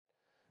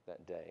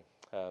that day.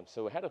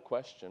 So we had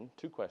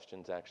two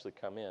questions actually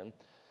come in.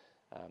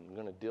 I'm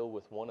going to deal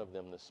with one of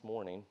them this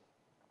morning.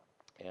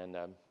 And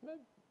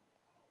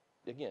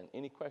again,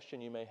 any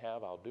question you may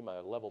have, I'll do my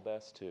level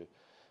best to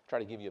try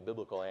to give you a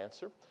biblical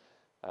answer.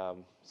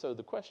 So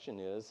the question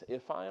is,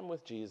 if I am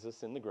with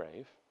Jesus in the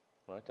grave,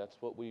 right, that's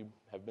what we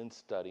have been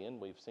studying.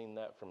 We've seen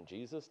that from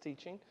Jesus'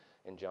 teaching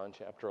in John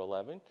chapter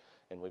 11,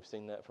 and we've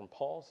seen that from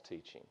Paul's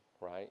teaching,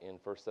 right, in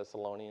 1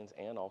 Thessalonians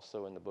and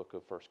also in the book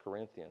of 1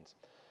 Corinthians.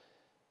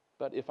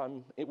 But if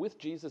I'm with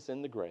Jesus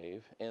in the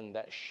grave, and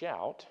that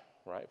shout,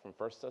 right, from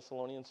 1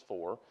 Thessalonians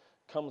 4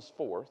 comes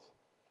forth,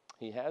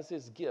 he has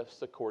his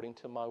gifts according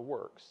to my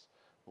works.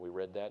 We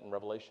read that in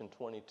Revelation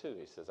 22.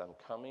 He says, I'm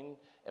coming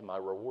and my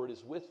reward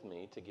is with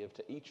me to give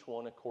to each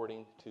one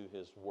according to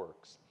his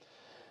works.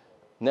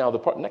 Now, the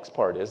next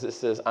part is, it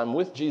says, I'm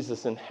with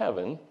Jesus in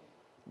heaven,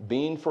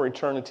 being for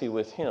eternity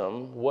with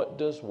him. What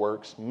does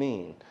works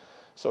mean?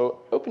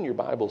 So open your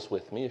Bibles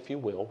with me, if you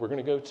will. We're going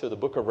to go to the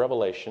book of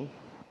Revelation.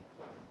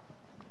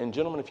 And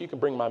gentlemen, if you can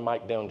bring my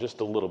mic down just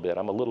a little bit.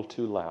 I'm a little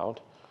too loud.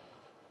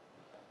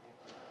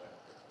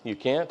 You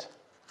can't?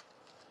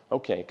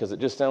 Okay, because it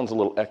just sounds a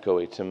little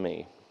echoey to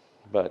me.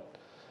 But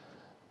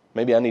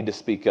maybe I need to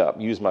speak up,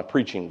 use my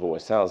preaching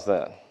voice. How's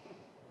that?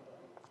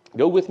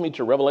 Go with me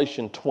to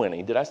Revelation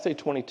 20. Did I say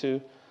 22?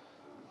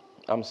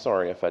 I'm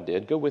sorry if I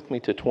did. Go with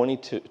me to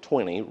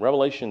 20,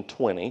 Revelation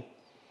 20.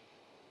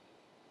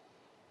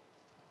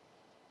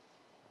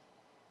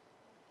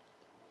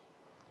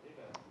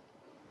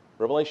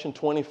 Revelation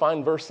 20,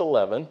 find verse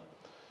 11.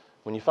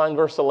 When you find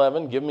verse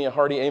 11, give me a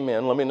hearty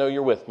amen. Let me know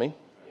you're with me.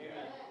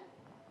 Amen.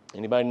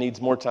 Anybody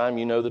needs more time,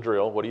 you know the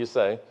drill. What do you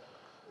say?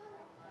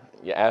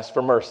 You ask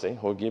for mercy.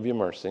 We'll give you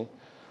mercy.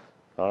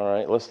 All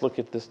right, let's look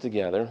at this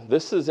together.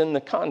 This is in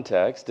the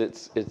context.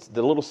 It's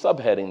the little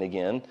subheading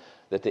again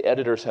that the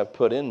editors have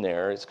put in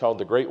there. It's called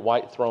the Great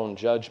White Throne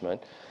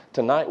Judgment.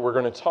 Tonight we're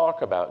going to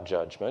talk about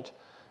judgment,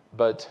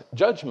 but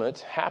judgment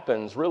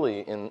happens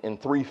really in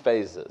three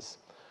phases.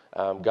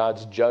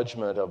 God's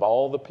judgment of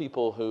all the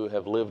people who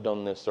have lived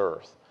on this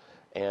earth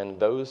and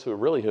those who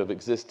really have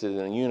existed in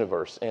the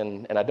universe.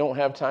 And I don't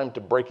have time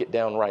to break it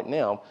down right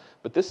now,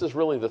 but this is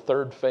really the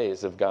third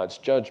phase of God's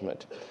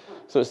judgment.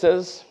 So it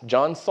says,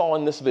 John saw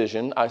in this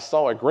vision, I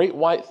saw a great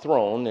white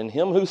throne and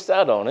him who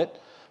sat on it,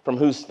 from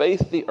whose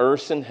face the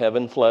earth and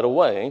heaven fled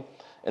away,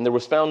 and there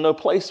was found no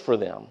place for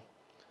them.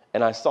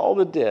 And I saw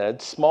the dead,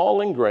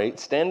 small and great,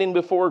 standing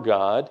before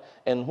God,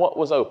 and what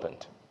was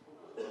opened?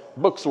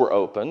 Books were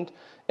opened.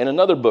 And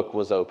another book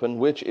was opened,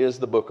 which is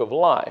the book of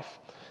life.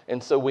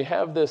 And so we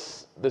have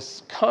this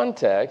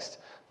context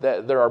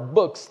that there are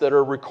books that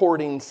are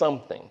recording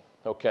something,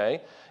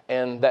 okay?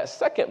 And that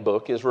second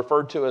book is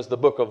referred to as the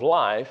book of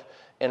life.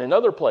 And in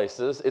other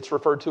places, it's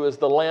referred to as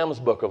the Lamb's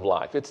book of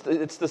life. It's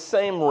the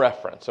same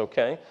reference,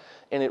 okay?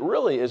 And it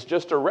really is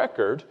just a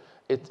record.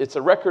 It's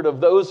a record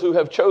of those who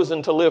have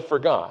chosen to live for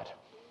God.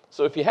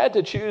 So if you had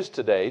to choose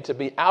today to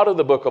be out of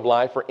the book of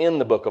life or in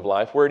the book of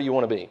life, where do you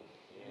want to be?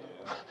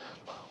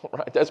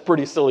 Right, that's a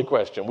pretty silly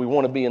question. We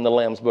want to be in the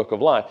Lamb's book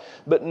of life.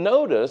 But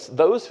notice,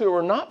 those who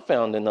are not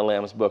found in the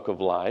Lamb's book of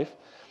life,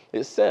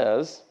 it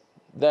says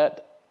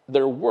that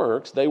their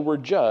works, they were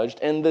judged,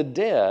 and the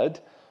dead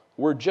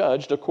were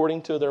judged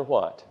according to their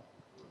what?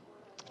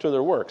 To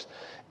their works.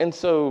 And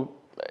so,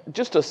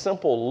 just a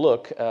simple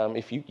look,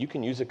 if you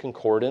can use a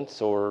concordance,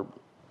 or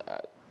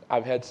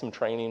I've had some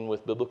training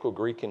with Biblical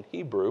Greek and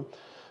Hebrew,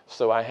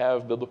 so I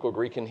have Biblical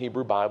Greek and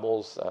Hebrew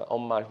Bibles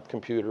on my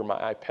computer,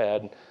 my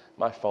iPad,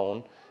 my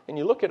phone. And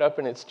you look it up,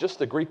 and it's just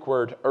the Greek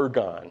word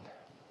ergon,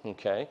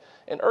 okay?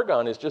 And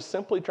ergon is just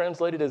simply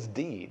translated as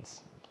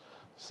deeds.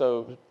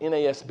 So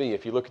NASB,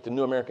 if you look at the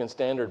New American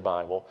Standard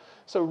Bible.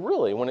 So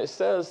really, when it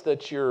says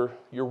that your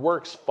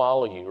works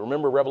follow you,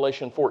 remember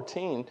Revelation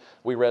 14,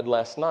 we read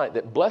last night,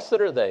 that blessed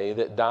are they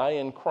that die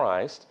in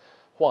Christ.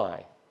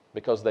 Why?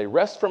 Because they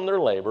rest from their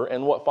labor,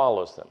 and what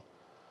follows them?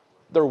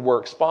 Their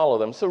works follow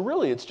them. So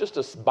really, it's just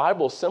a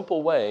Bible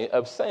simple way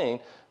of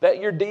saying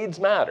that your deeds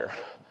matter.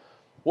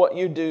 What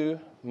you do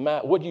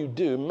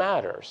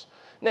matters.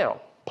 Now,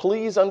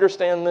 please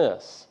understand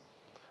this.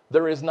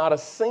 There is not a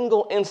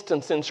single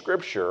instance in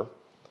Scripture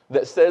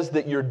that says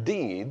that your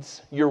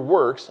deeds, your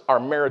works, are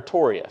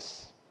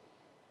meritorious.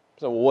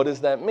 So what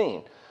does that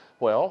mean?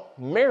 Well,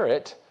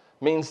 merit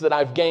means that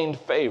I've gained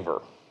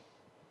favor.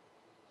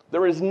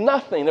 There is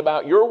nothing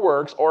about your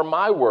works or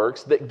my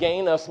works that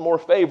gain us more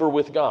favor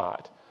with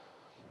God.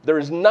 There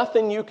is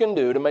nothing you can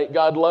do to make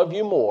God love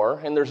you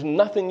more, and there's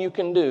nothing you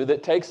can do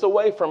that takes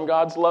away from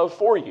God's love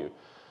for you.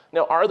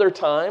 Now, are there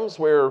times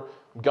where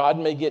God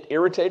may get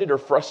irritated or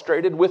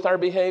frustrated with our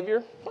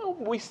behavior? Well,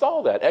 we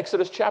saw that.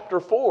 Exodus chapter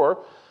 4,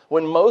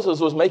 when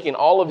Moses was making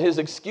all of his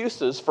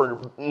excuses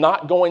for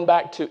not going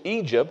back to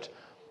Egypt.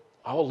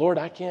 Oh, Lord,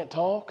 I can't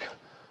talk.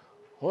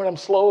 Lord, I'm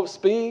slow of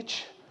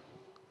speech.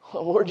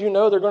 Oh, Lord, you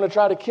know they're going to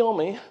try to kill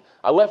me.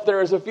 I left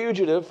there as a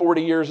fugitive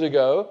 40 years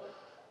ago.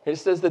 It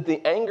says that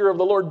the anger of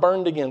the Lord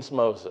burned against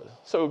Moses.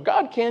 So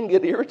God can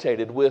get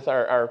irritated with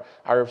our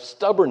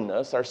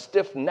stubbornness, our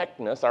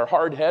stiff-neckedness, our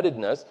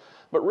hard-headedness.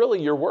 But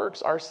really, your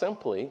works are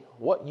simply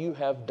what you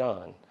have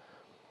done.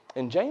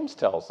 And James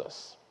tells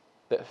us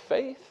that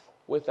faith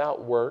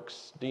without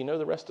works, do you know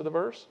the rest of the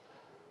verse?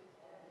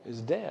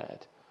 Is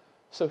dead.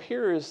 So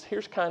here's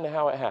kind of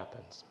how it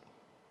happens.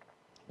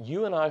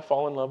 You and I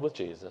fall in love with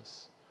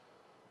Jesus.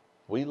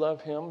 We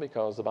love him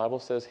because the Bible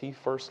says he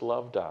first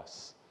loved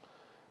us.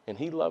 And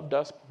he loved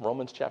us,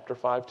 Romans chapter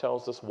 5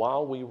 tells us,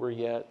 while we were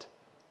yet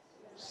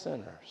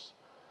sinners.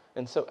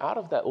 And so out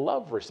of that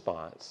love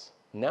response,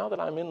 now that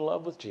I'm in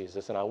love with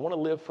Jesus and I want to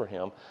live for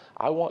him,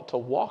 I want to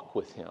walk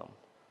with him,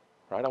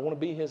 right? I want to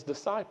be his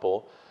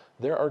disciple.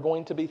 There are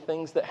going to be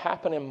things that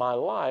happen in my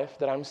life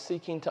that I'm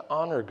seeking to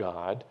honor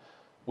God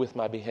with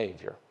my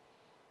behavior.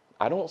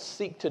 I don't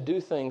seek to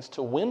do things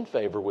to win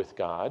favor with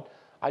God.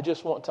 I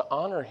just want to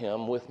honor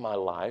him with my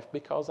life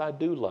because I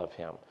do love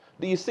him.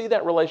 Do you see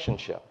that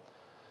relationship?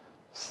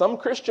 Some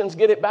Christians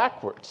get it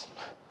backwards.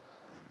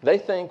 They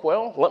think,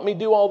 well, let me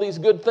do all these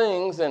good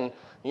things and,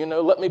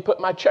 let me put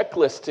my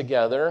checklist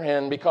together.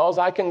 And because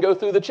I can go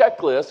through the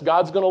checklist,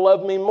 God's going to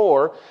love me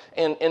more.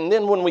 And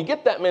then when we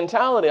get that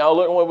mentality, I'll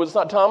look, well, it's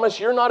not Thomas,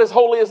 you're not as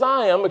holy as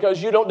I am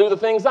because you don't do the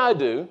things I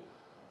do.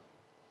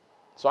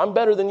 So I'm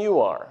better than you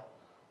are.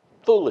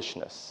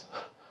 Foolishness.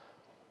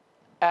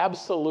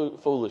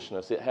 Absolute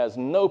foolishness. It has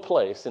no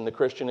place in the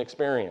Christian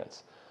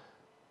experience.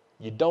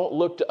 You don't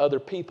look to other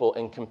people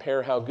and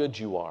compare how good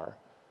you are.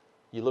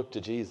 You look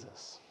to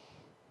Jesus.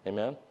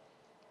 Amen?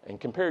 And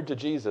compared to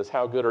Jesus,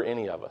 how good are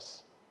any of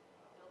us?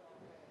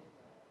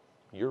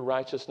 Your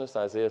righteousness,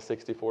 Isaiah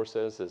 64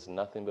 says, is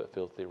nothing but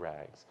filthy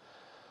rags.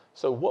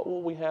 So what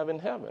will we have in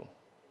heaven?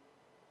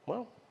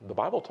 Well, the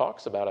Bible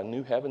talks about a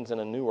new heavens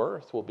and a new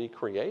earth will be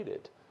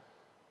created.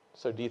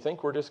 So do you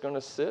think we're just going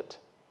to sit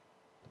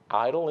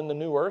idle in the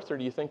new earth, or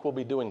do you think we'll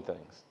be doing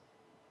things?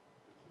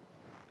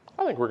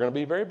 I think we're going to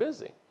be very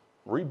busy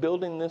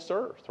rebuilding this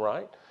earth,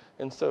 right?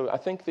 And so I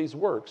think these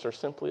works are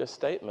simply a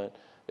statement.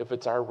 If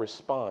it's our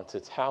response,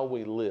 it's how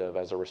we live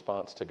as a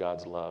response to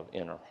God's love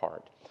in our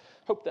heart.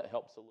 Hope that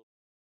helps a little.